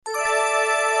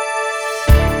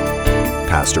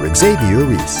Pastor Xavier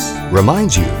Reese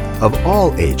reminds you of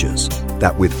all ages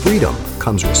that with freedom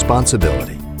comes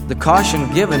responsibility. The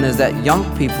caution given is that young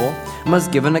people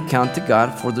must give an account to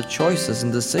God for the choices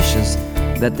and decisions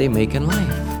that they make in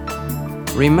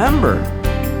life. Remember,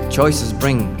 choices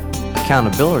bring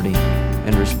accountability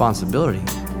and responsibility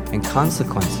and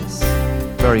consequences.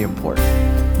 Very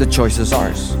important. The choice is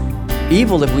ours.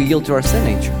 Evil if we yield to our sin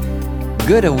nature.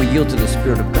 Good if we yield to the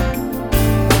Spirit of God.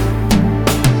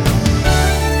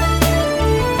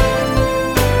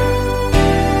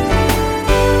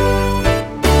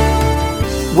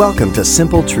 Welcome to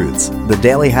Simple Truths, the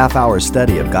daily half-hour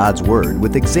study of God's Word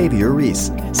with Xavier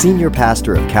Reese, Senior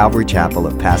Pastor of Calvary Chapel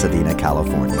of Pasadena,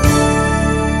 California.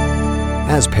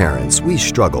 As parents, we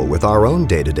struggle with our own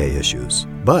day-to-day issues,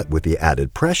 but with the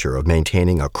added pressure of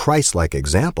maintaining a Christ-like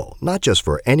example, not just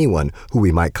for anyone who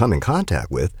we might come in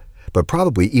contact with, but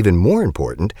probably even more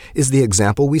important is the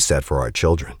example we set for our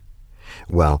children.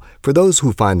 Well, for those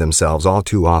who find themselves all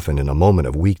too often in a moment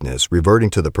of weakness, reverting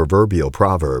to the proverbial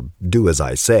proverb, do as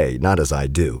I say, not as I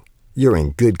do, you're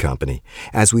in good company,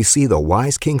 as we see the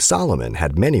wise King Solomon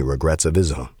had many regrets of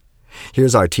his own.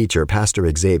 Here's our teacher, Pastor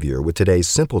Xavier, with today's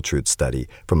Simple Truth study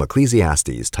from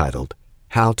Ecclesiastes titled,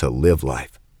 How to Live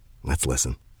Life. Let's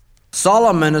listen.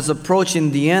 Solomon is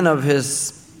approaching the end of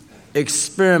his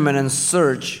experiment and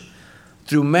search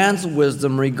through man's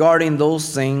wisdom regarding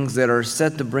those things that are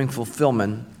set to bring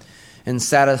fulfillment and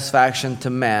satisfaction to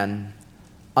man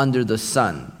under the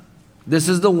sun. This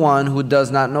is the one who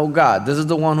does not know God. This is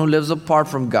the one who lives apart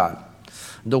from God.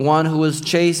 The one who is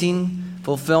chasing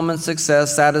fulfillment,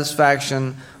 success,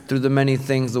 satisfaction through the many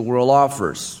things the world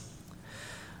offers.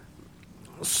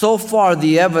 So far,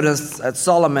 the evidence that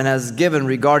Solomon has given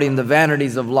regarding the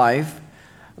vanities of life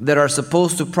that are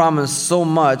supposed to promise so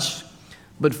much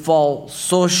but fall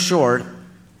so short,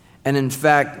 and in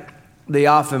fact, they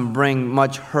often bring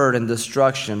much hurt and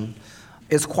destruction,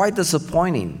 is quite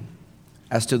disappointing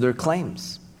as to their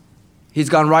claims. He's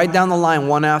gone right down the line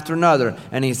one after another,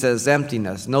 and he says,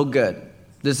 emptiness, no good.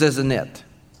 This isn't it.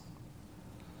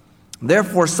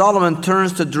 Therefore, Solomon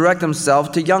turns to direct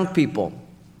himself to young people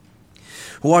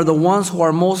who are the ones who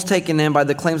are most taken in by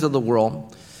the claims of the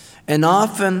world and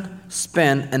often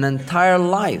spend an entire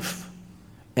life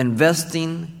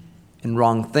investing in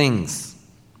wrong things.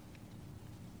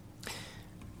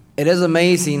 It is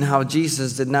amazing how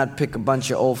Jesus did not pick a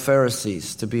bunch of old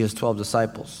Pharisees to be his 12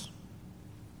 disciples.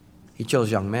 He chose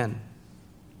young men.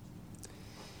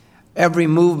 Every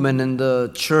movement in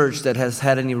the church that has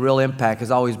had any real impact has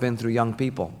always been through young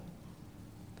people.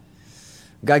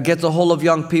 God gets a hold of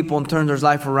young people and turns their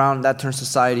life around. That turns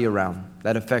society around.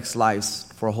 That affects lives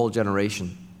for a whole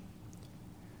generation.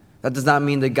 That does not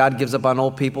mean that God gives up on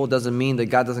old people. It doesn't mean that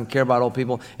God doesn't care about old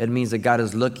people. It means that God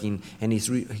is looking and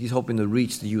He's hoping to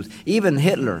reach the youth. Even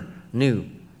Hitler knew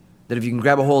that if you can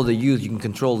grab a hold of the youth, you can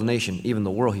control the nation, even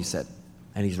the world, he said.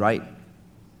 And he's right.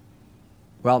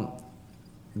 Well,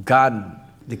 God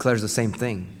declares the same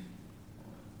thing.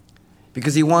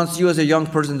 Because He wants you as a young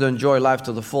person to enjoy life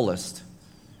to the fullest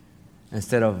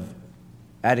instead of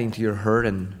adding to your hurt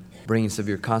and bringing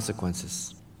severe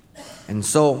consequences. And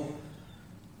so,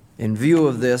 in view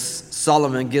of this,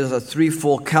 Solomon gives a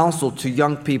threefold counsel to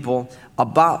young people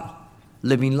about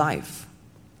living life.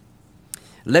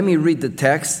 Let me read the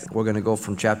text. We're going to go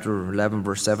from chapter 11,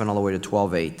 verse 7, all the way to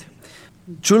 12:8.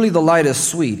 Truly the light is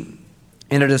sweet,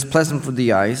 and it is pleasant for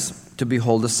the eyes to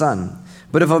behold the sun.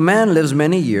 But if a man lives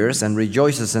many years and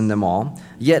rejoices in them all,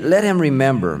 yet let him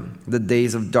remember the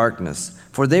days of darkness,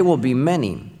 for they will be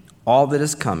many. All that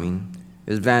is coming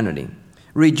is vanity.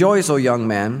 Rejoice, O young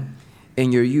man,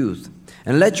 in your youth,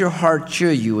 and let your heart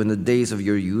cheer you in the days of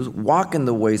your youth. Walk in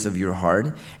the ways of your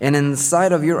heart and in the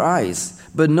sight of your eyes.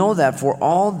 But know that for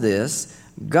all this,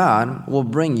 God will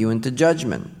bring you into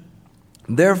judgment.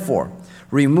 Therefore,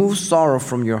 remove sorrow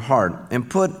from your heart and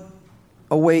put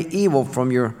away evil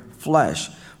from your flesh,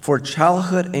 for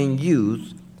childhood and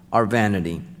youth are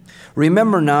vanity.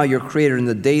 Remember now your Creator in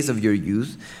the days of your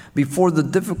youth, before the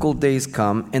difficult days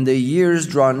come and the years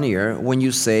draw near, when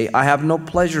you say, I have no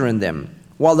pleasure in them,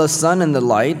 while the sun and the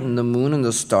light and the moon and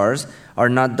the stars are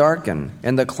not darkened,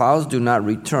 and the clouds do not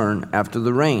return after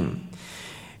the rain.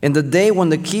 In the day when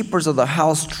the keepers of the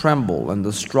house tremble and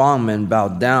the strong men bow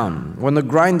down, when the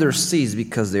grinders cease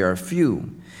because they are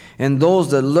few, and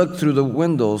those that look through the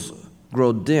windows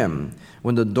grow dim,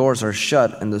 when the doors are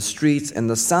shut and the streets and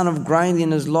the sound of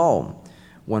grinding is low,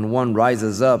 when one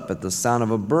rises up at the sound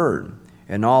of a bird,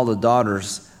 and all the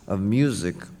daughters of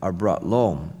music are brought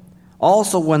low.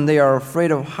 Also when they are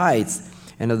afraid of heights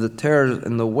and of the terrors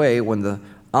in the way when the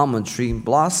almond tree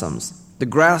blossoms. The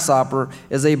grasshopper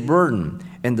is a burden,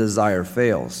 and desire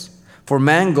fails. For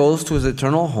man goes to his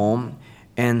eternal home,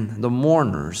 and the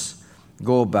mourners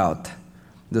go about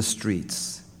the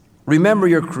streets. Remember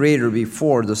your Creator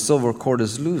before the silver cord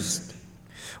is loosed,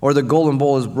 or the golden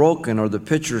bowl is broken, or the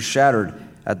pitcher shattered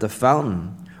at the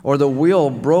fountain, or the wheel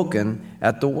broken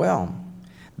at the well.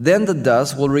 Then the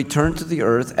dust will return to the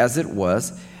earth as it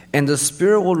was, and the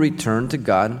spirit will return to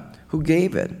God who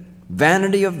gave it.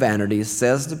 Vanity of vanities,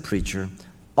 says the preacher,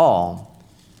 all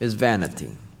is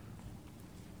vanity.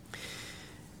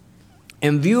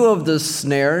 In view of the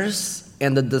snares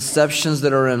and the deceptions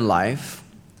that are in life,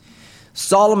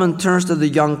 Solomon turns to the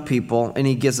young people and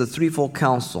he gives a threefold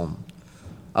counsel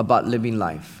about living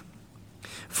life.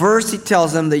 First, he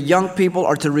tells them that young people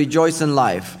are to rejoice in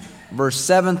life, verse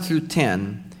 7 through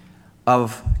 10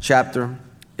 of chapter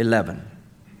 11.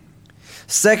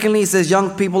 Secondly, he says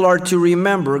young people are to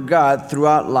remember God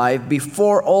throughout life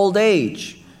before old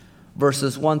age,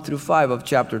 verses 1 through 5 of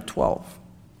chapter 12.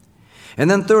 And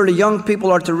then thirdly, young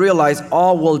people are to realize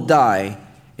all will die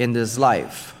in this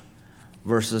life,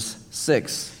 verses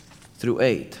 6 through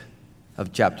 8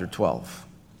 of chapter 12.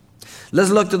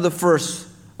 Let's look to the first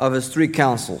of his three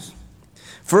counsels.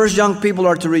 First, young people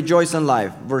are to rejoice in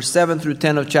life, verse 7 through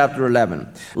 10 of chapter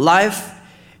 11. Life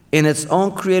in its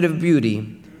own creative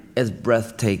beauty is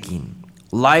breathtaking.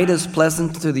 Light is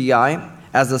pleasant to the eye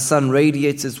as the sun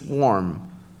radiates its warmth,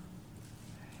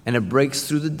 and it breaks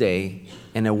through the day,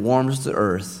 and it warms the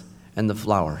earth and the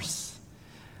flowers.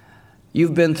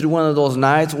 You've been through one of those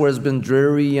nights where it's been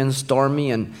dreary and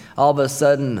stormy, and all of a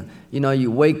sudden,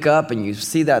 you wake up and you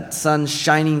see that sun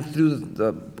shining through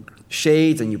the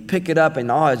shades, and you pick it up, and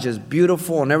it's just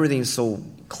beautiful, and everything's so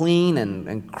clean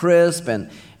and crisp, and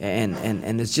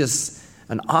it's just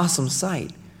an awesome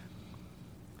sight.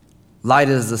 Light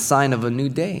is the sign of a new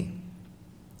day,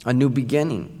 a new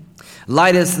beginning.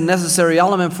 Light is a necessary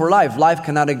element for life. Life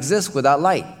cannot exist without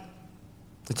light.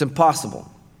 It's impossible.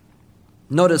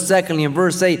 Notice secondly in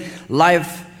verse 8,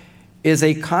 life is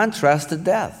a contrast to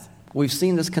death. We've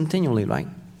seen this continually, right?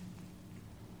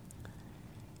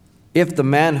 If the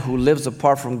man who lives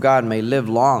apart from God may live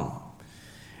long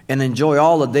and enjoy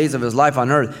all the days of his life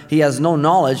on earth, he has no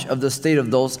knowledge of the state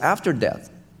of those after death.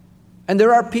 And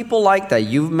there are people like that.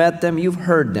 You've met them, you've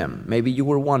heard them. Maybe you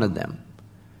were one of them.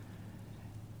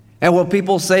 And when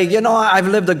people say, I've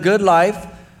lived a good life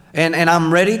and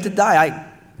I'm ready to die,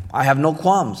 I have no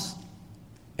qualms.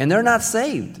 And they're not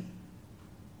saved.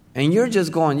 And you're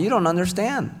just going, you don't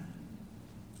understand.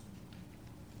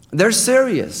 They're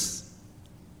serious.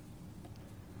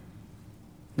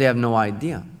 They have no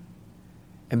idea.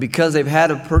 And because they've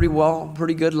had a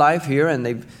pretty good life here, and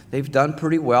they've done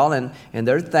pretty well, and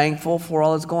they're thankful for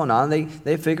all that's going on,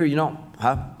 they figure,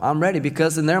 I'm ready.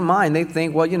 Because in their mind, they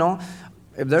think,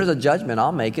 if there's a judgment,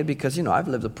 I'll make it because, I've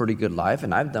lived a pretty good life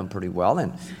and I've done pretty well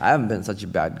and I haven't been such a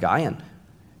bad guy.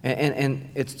 And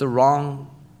it's the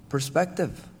wrong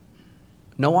perspective.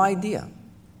 No idea.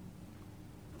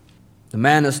 The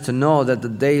man is to know that the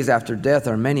days after death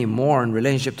are many more in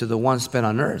relationship to the ones spent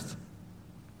on earth.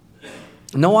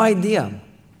 No idea.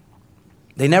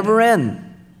 They never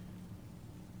end.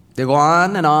 They go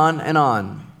on and on and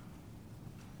on.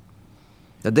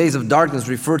 The days of darkness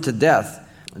refer to death.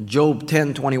 Job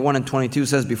 10:21 and 22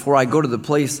 says, "Before I go to the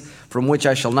place from which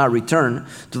I shall not return,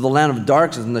 to the land of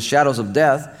darkness and the shadows of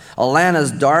death, a land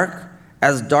as dark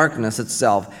as darkness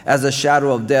itself, as a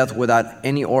shadow of death without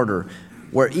any order,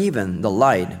 where even the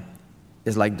light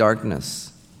is like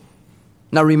darkness."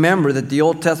 Now remember that the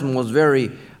Old Testament was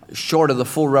very short of the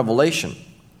full revelation.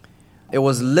 It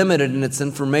was limited in its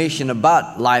information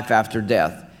about life after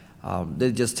death.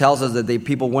 It just tells us that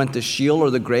people went to Sheol or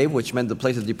the grave, which meant the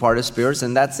place of departed spirits,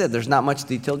 and that's it. There's not much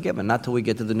detail given, not till we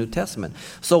get to the New Testament.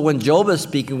 So when Job is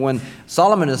speaking, when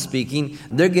Solomon is speaking,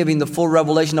 they're giving the full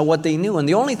revelation of what they knew, and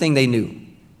the only thing they knew.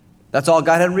 That's all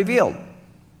God had revealed.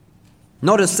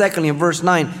 Notice secondly in verse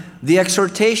 9, the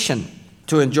exhortation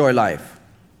to enjoy life.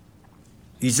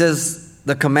 He says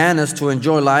the command is to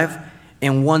enjoy life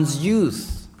in one's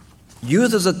youth.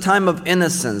 Youth is a time of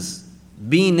innocence,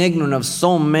 being ignorant of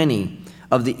so many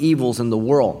of the evils in the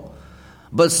world,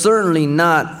 but certainly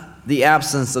not the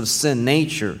absence of sin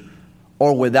nature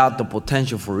or without the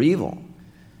potential for evil.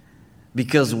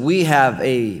 Because we have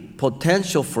a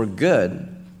potential for good,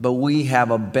 but we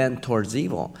have a bent towards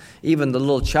evil. Even the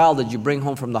little child that you bring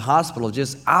home from the hospital,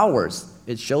 just hours,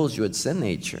 it shows you its sin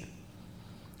nature.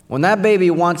 When that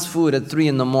baby wants food at 3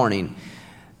 a.m,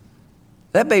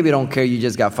 that baby don't care you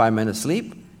just got 5 minutes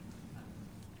sleep.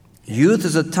 Youth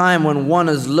is a time when one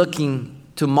is looking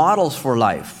to models for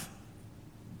life.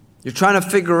 You're trying to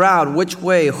figure out which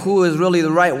way, who is really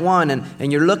the right one,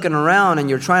 and you're looking around and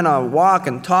you're trying to walk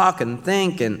and talk and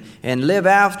think and live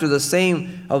after the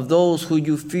same of those who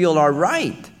you feel are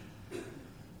right.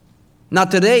 Now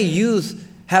today, youth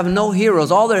have no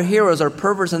heroes. All their heroes are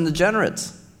perverts and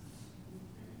degenerates.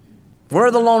 Where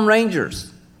are the Lone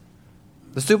Rangers?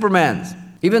 The Supermans?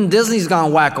 Even Disney's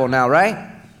gone wacko now,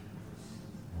 right?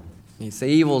 You say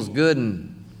evil's good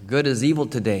and good is evil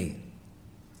today.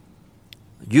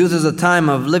 Youth is a time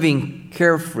of living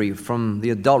carefree from the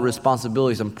adult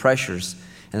responsibilities and pressures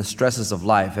and stresses of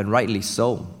life, and rightly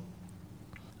so.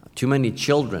 Too many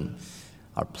children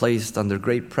are placed under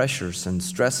great pressures and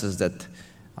stresses that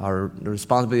are the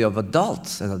responsibility of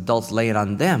adults, and adults lay it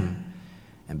on them.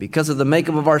 And because of the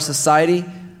makeup of our society,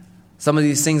 some of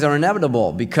these things are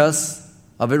inevitable because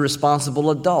of irresponsible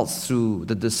adults through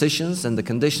the decisions and the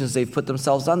conditions they've put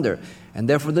themselves under. And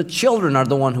therefore the children are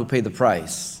the one who pay the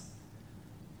price.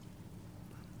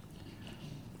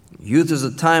 Youth is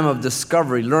a time of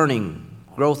discovery, learning,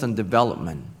 growth, and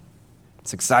development.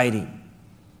 It's exciting.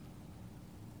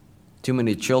 Too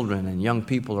many children and young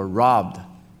people are robbed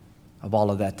of all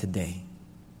of that today.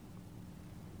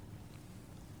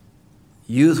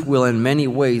 Youth will in many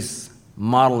ways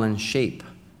model and shape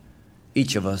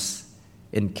each of us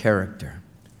in character.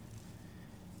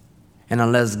 And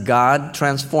unless God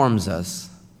transforms us,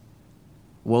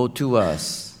 woe to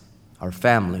us, our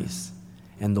families,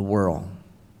 and the world.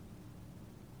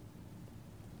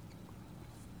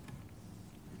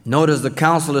 Notice the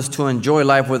counsel is to enjoy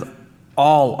life with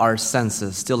all our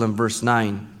senses, still in verse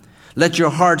 9. Let your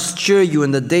hearts cheer you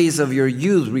in the days of your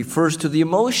youth refers to the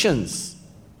emotions.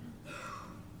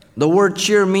 The word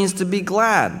cheer means to be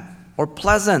glad or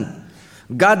pleasant.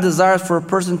 God desires for a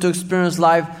person to experience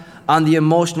life on the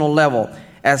emotional level.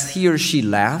 As he or she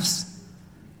laughs,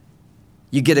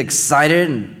 you get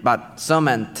excited about some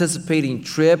anticipating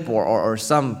trip or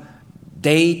some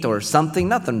date or something.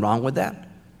 Nothing wrong with that.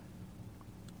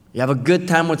 You have a good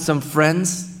time with some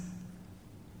friends.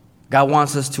 God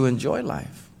wants us to enjoy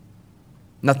life.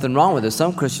 Nothing wrong with it.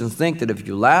 Some Christians think that if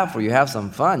you laugh or you have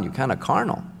some fun, you're kind of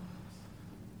carnal.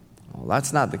 Well,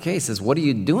 that's not the case. It's what are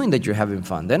you doing that you're having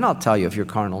fun? Then I'll tell you if you're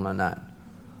carnal or not.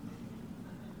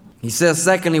 He says,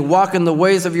 secondly, walk in the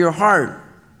ways of your heart.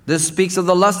 This speaks of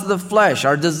the lust of the flesh,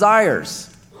 our desires.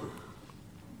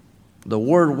 The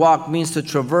word walk means to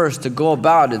traverse, to go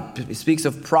about. It speaks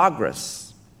of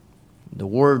progress. The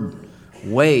word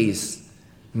ways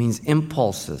means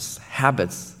impulses,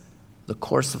 habits, the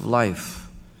course of life.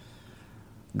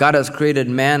 God has created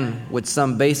man with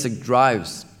some basic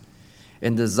drives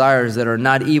and desires that are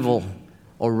not evil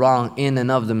or wrong in and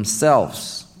of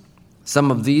themselves. Some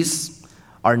of these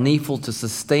are needful to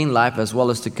sustain life as well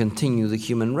as to continue the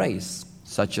human race,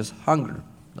 such as hunger,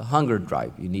 the hunger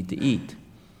drive, you need to eat.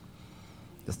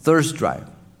 The thirst drive,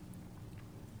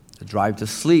 the drive to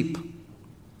sleep,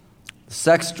 the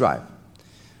sex drive.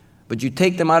 But you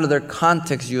take them out of their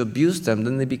context, you abuse them,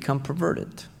 then they become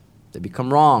perverted. They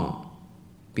become wrong,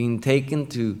 being taken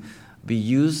to be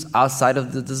used outside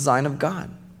of the design of God.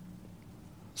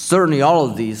 Certainly all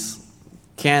of these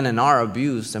can and are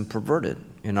abused and perverted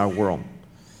in our world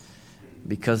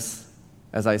because,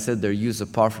 as I said, they're used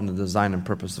apart from the design and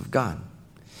purpose of God.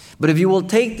 But if you will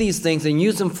take these things and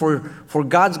use them for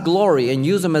God's glory and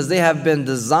use them as they have been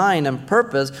designed and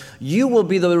purposed, you will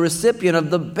be the recipient of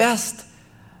the best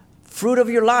fruit of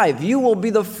your life. You will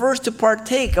be the first to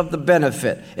partake of the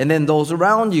benefit, and then those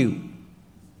around you.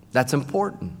 That's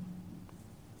important.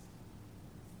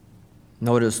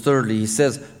 Notice thirdly, he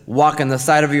says, walk in the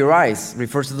sight of your eyes.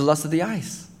 Refers to the lust of the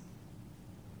eyes.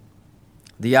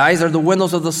 The eyes are the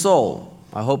windows of the soul.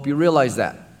 I hope you realize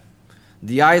that.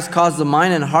 The eyes cause the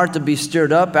mind and heart to be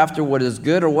stirred up after what is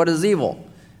good or what is evil.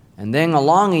 And then a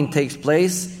longing takes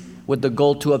place with the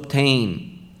goal to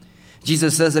obtain.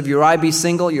 Jesus says, if your eye be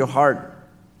single, your heart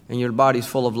and your body is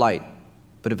full of light.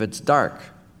 But if it's dark,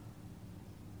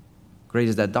 great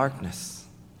is that darkness.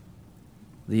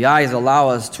 The eyes allow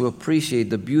us to appreciate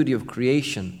the beauty of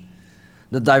creation,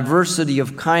 the diversity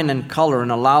of kind and color,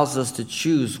 and allows us to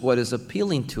choose what is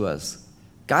appealing to us.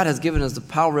 God has given us the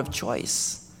power of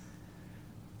choice.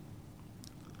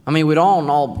 I mean, we don't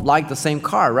all like the same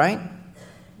car, right?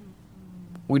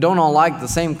 We don't all like the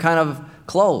same kind of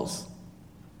clothes.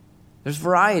 There's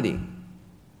variety.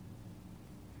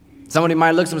 Somebody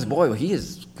might look at him and say, boy, he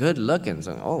is good looking.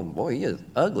 So, oh, boy, he is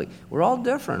ugly. We're all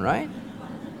different, right?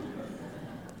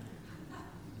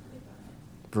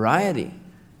 Variety.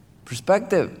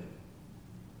 Perspective.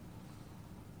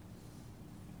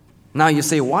 Now you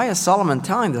say, why is Solomon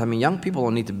telling this? I mean, young people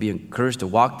don't need to be encouraged to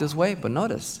walk this way. But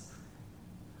notice,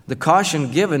 The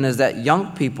caution given is that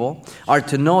young people are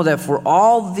to know that for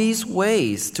all these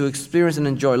ways to experience and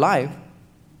enjoy life,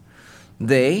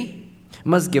 they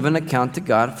must give an account to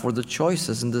God for the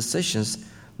choices and decisions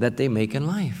that they make in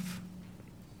life.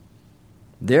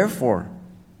 Therefore,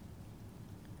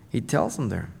 he tells them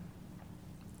there,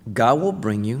 God will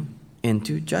bring you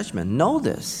into judgment. Know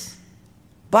this.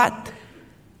 But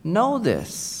know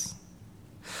this.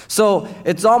 So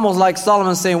it's almost like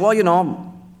Solomon saying,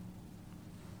 well,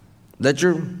 let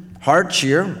your heart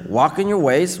cheer, walk in your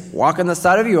ways, walk on the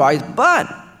side of your eyes, but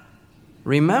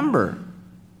remember.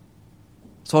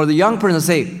 So the young person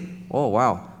say, oh,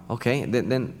 wow, okay.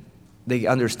 Then they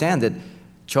understand that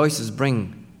choices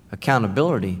bring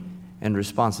accountability and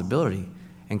responsibility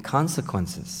and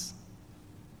consequences.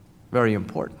 Very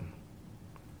important.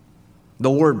 The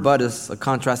word but is a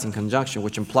contrasting conjunction,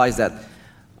 which implies that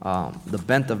the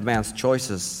bent of man's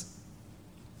choices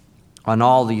on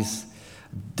all these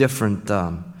different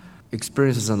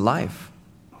experiences in life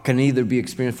can either be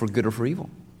experienced for good or for evil.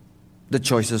 The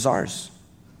choice is ours.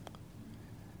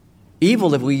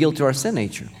 Evil if we yield to our sin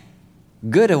nature.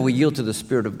 Good if we yield to the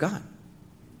Spirit of God.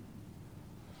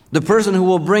 The person who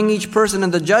will bring each person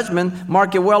into judgment,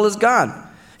 mark it well, is God.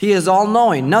 He is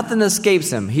all-knowing. Nothing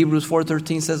escapes him. Hebrews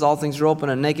 4:13 says all things are open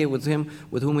and naked with him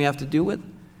with whom we have to do with.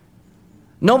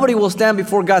 Nobody will stand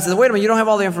before God and say, wait a minute, you don't have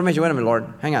all the information. Wait a minute,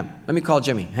 Lord. Hang on. Let me call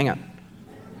Jimmy. Hang on.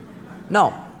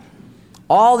 No.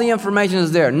 All the information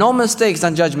is there. No mistakes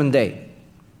on Judgment Day.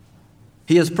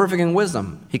 He is perfect in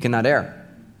wisdom. He cannot err.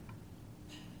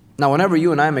 Now, whenever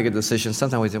you and I make a decision,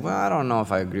 sometimes we say, well, I don't know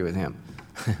if I agree with him.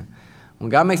 When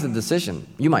God makes a decision,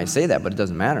 you might say that, but it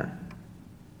doesn't matter.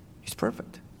 He's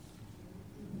perfect.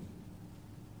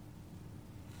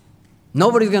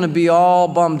 Nobody's going to be all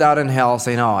bummed out in hell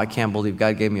saying, oh, I can't believe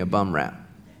God gave me a bum rap.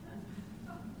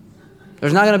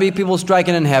 There's not going to be people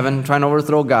striking in heaven trying to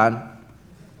overthrow God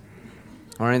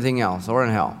or anything else, or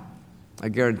in hell. I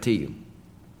guarantee you.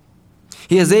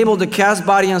 He is able to cast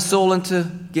body and soul into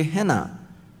Gehenna.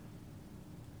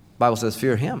 The Bible says,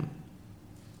 fear him.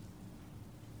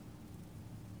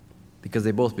 Because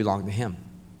they both belong to him.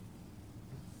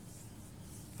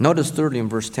 Notice thirdly in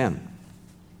verse 10.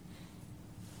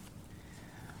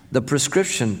 The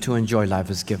prescription to enjoy life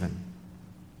is given.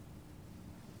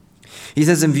 He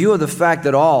says, in view of the fact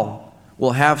that all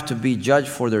will have to be judged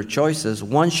for their choices,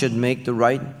 one should make the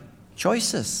right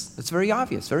choices. It's very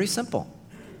obvious, very simple.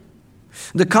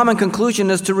 The common conclusion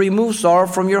is to remove sorrow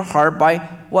from your heart by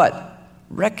what?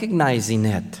 Recognizing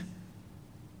it.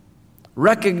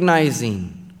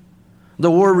 Recognizing. The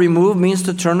word remove means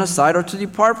to turn aside or to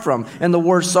depart from. And the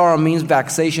word sorrow means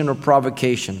vexation or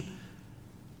provocation.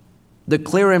 The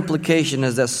clear implication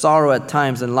is that sorrow at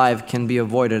times in life can be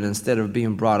avoided instead of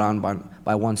being brought on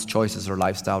by one's choices or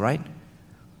lifestyle, right?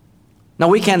 Now,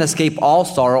 we can't escape all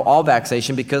sorrow, all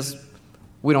vexation, because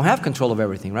we don't have control of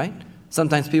everything, right?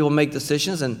 Sometimes people make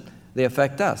decisions and they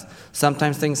affect us.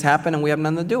 Sometimes things happen and we have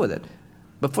nothing to do with it.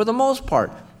 But for the most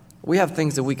part, we have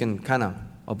things that we can kind of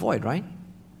avoid, right?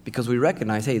 Because we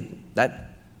recognize, hey,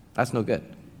 that's no good.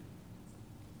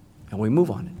 And we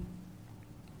move on it.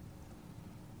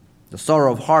 The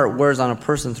sorrow of heart wears on a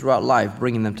person throughout life,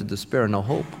 bringing them to despair and no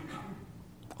hope.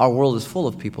 Our world is full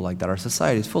of people like that. Our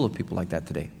society is full of people like that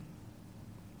today.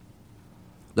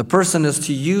 The person is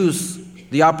to use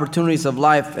the opportunities of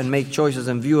life and make choices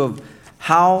in view of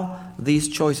how these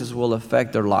choices will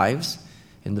affect their lives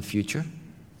in the future,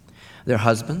 their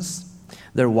husbands,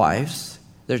 their wives,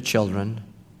 their children,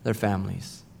 their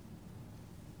families.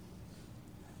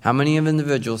 How many of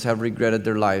individuals have regretted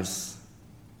their lives?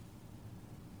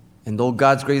 And though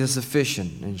God's grace is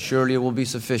sufficient, and surely it will be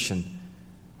sufficient,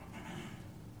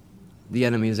 the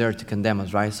enemy is there to condemn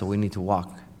us, right? So we need to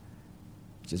walk.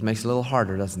 It just makes it a little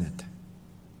harder, doesn't it?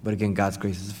 But again, God's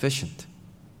grace is sufficient.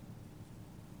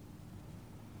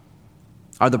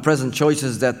 Are the present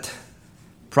choices that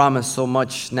promise so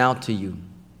much now to you,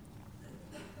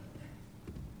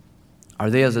 are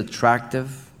they as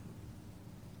attractive,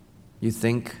 you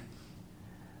think,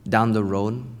 down the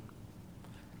road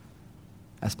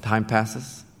as time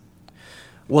passes?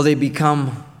 Will they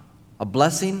become a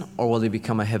blessing or will they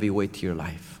become a heavy weight to your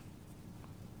life?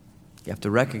 You have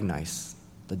to recognize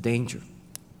the danger.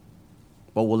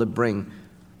 What will it bring?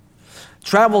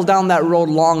 Travel down that road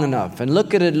long enough and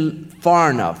look at it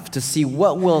far enough to see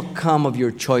what will come of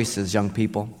your choices, young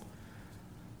people.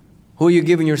 Who are you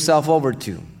giving yourself over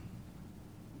to?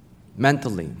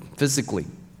 Mentally, physically.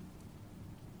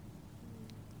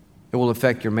 It will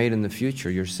affect your mate in the future,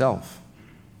 yourself,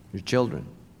 your children.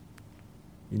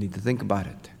 You need to think about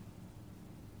it.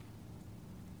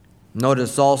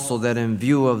 Notice also that in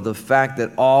view of the fact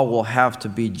that all will have to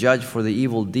be judged for the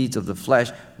evil deeds of the flesh,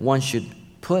 one should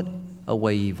put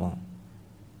away evil.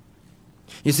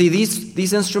 You see,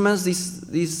 these instruments,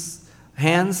 these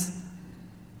hands,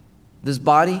 this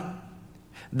body,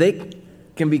 they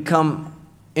can become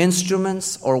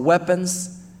instruments or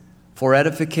weapons for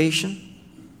edification,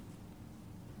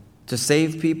 to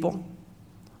save people,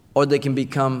 or they can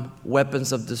become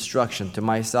weapons of destruction to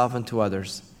myself and to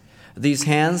others. These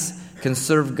hands can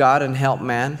serve God and help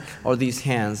man, or these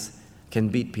hands can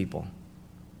beat people.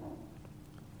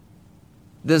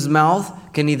 This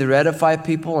mouth can either edify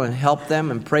people and help them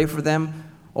and pray for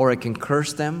them, or it can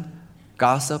curse them,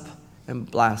 gossip, and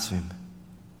blaspheme.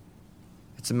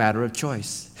 It's a matter of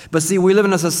choice. But see, we live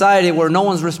in a society where no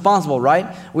one's responsible,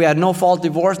 right? We had no-fault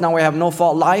divorce, now we have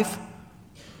no-fault life.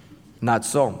 Not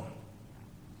so.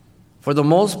 For the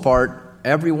most part,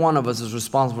 every one of us is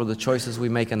responsible for the choices we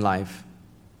make in life.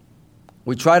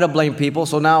 We try to blame people,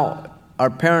 so now our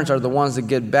parents are the ones that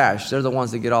get bashed. They're the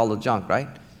ones that get all the junk, right?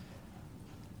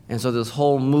 And so this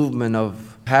whole movement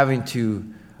of having to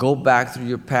go back through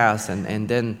your past and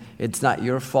then it's not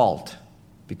your fault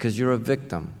because you're a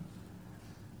victim.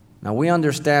 Now we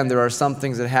understand there are some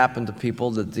things that happen to people,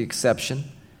 that's the exception,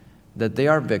 that they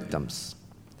are victims.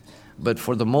 But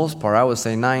for the most part, I would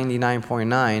say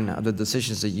 99.9 of the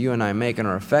decisions that you and I make and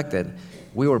are affected,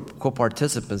 we were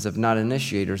co-participants, if not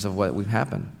initiators, of what would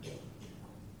happen.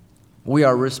 We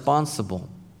are responsible.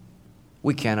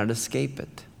 We cannot escape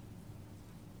it.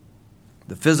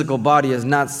 The physical body is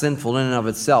not sinful in and of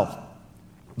itself,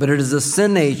 but it is the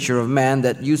sin nature of man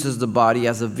that uses the body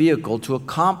as a vehicle to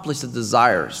accomplish the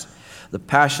desires, the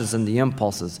passions, and the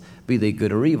impulses, be they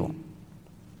good or evil.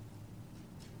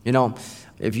 You know,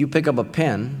 if you pick up a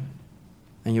pen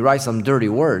and you write some dirty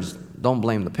words, don't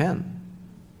blame the pen.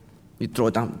 You throw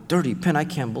it down, dirty pen, I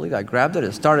can't believe I grabbed it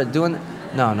and started doing it.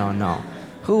 No.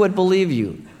 Who would believe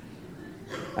you?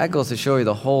 That goes to show you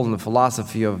the hole in the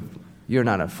philosophy of you're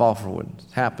not at fault for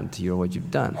what's happened to you or what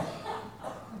you've done.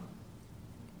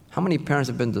 How many parents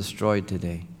have been destroyed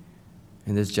today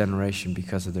in this generation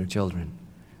because of their children?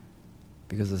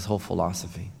 Because of this whole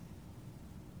philosophy.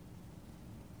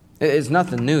 It's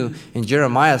nothing new. In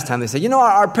Jeremiah's time, they said,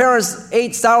 our parents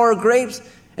ate sour grapes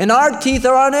and our teeth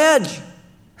are on edge.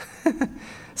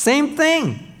 Same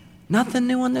thing. Nothing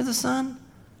new under the sun.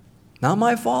 Not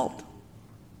my fault.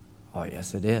 Oh,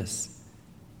 yes, it is.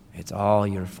 It's all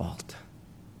your fault.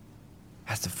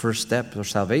 That's the first step of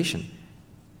salvation.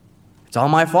 It's all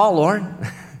my fault, Lord.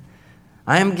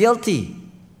 I am guilty.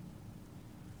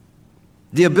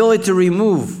 The ability to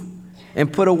remove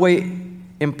and put away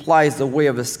implies the way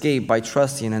of escape by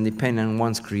trusting and depending on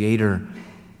one's Creator.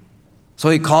 So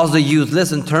he calls the youth,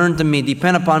 listen, turn to me,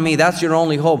 depend upon me. That's your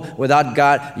only hope. Without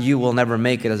God, you will never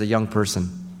make it as a young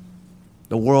person.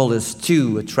 The world is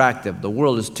too attractive. The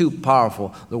world is too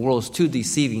powerful. The world is too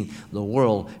deceiving. The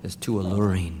world is too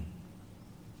alluring.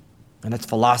 And its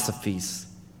philosophies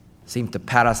seem to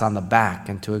pat us on the back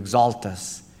and to exalt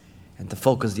us and to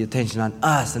focus the attention on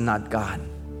us and not God.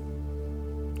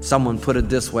 Someone put it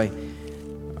this way.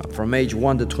 From age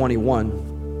 1 to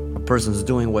 21, a person's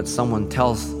doing what someone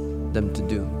tells them to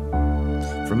do.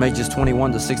 From ages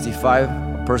 21 to 65,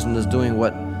 a person is doing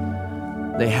what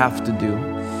they have to do.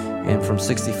 And from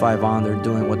 65 on, they're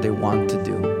doing what they want to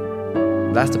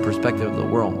do. That's the perspective of the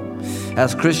world.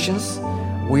 As Christians,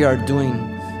 we are doing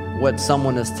what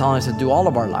someone is telling us to do all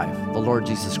of our life, the Lord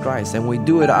Jesus Christ. And we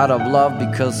do it out of love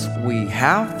because we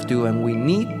have to and we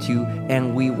need to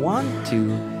and we want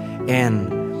to.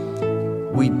 And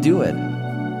we do it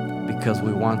because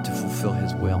we want to fulfill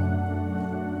His will.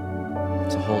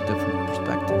 It's a whole different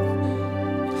perspective.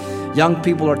 Young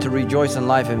people are to rejoice in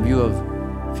life in view of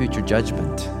future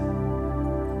judgment.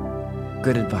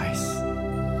 Good advice.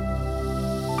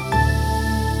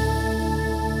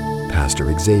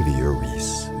 Pastor Xavier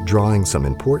Reese, drawing some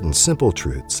important simple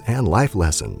truths and life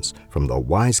lessons from the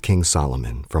wise King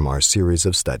Solomon from our series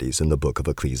of studies in the book of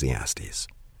Ecclesiastes.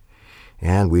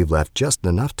 And we've left just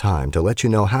enough time to let you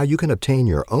know how you can obtain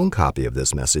your own copy of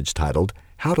this message titled,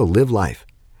 How to Live Life.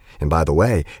 And by the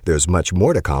way, there's much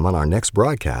more to come on our next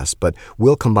broadcast, but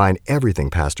we'll combine everything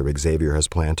Pastor Xavier has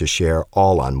planned to share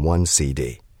all on one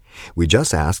CD. We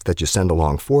just ask that you send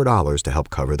along $4 to help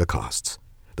cover the costs.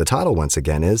 The title, once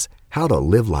again, is How to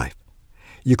Live Life.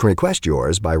 You can request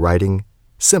yours by writing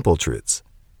Simple Truths,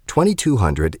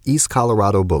 2200 East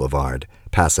Colorado Boulevard,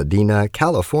 Pasadena,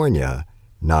 California,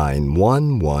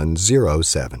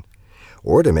 91107.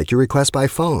 Or to make your request by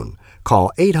phone,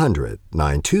 call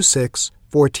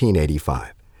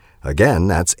 800-926-1485. Again,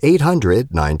 that's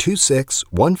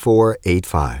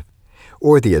 800-926-1485.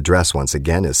 or the address once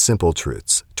again is Simple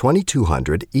Truths,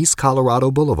 2200 East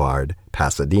Colorado Boulevard,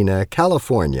 Pasadena,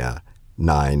 California,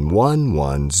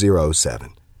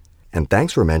 91107. And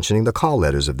thanks for mentioning the call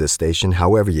letters of this station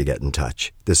however you get in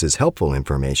touch. This is helpful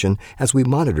information as we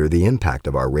monitor the impact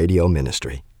of our radio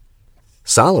ministry.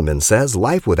 Solomon says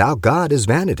life without God is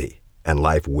vanity, and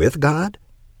life with God?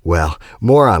 Well,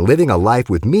 more on living a life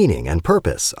with meaning and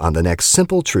purpose on the next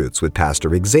Simple Truths with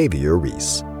Pastor Xavier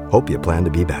Reese. Hope you plan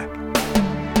to be back.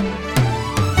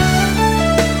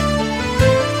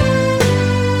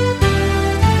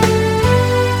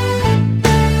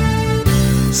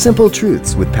 Simple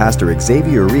Truths with Pastor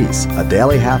Xavier Reese, a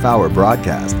daily half-hour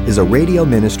broadcast, is a radio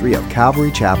ministry of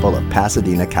Calvary Chapel of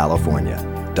Pasadena, California.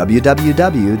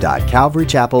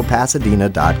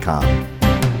 www.calvarychapelpasadena.com.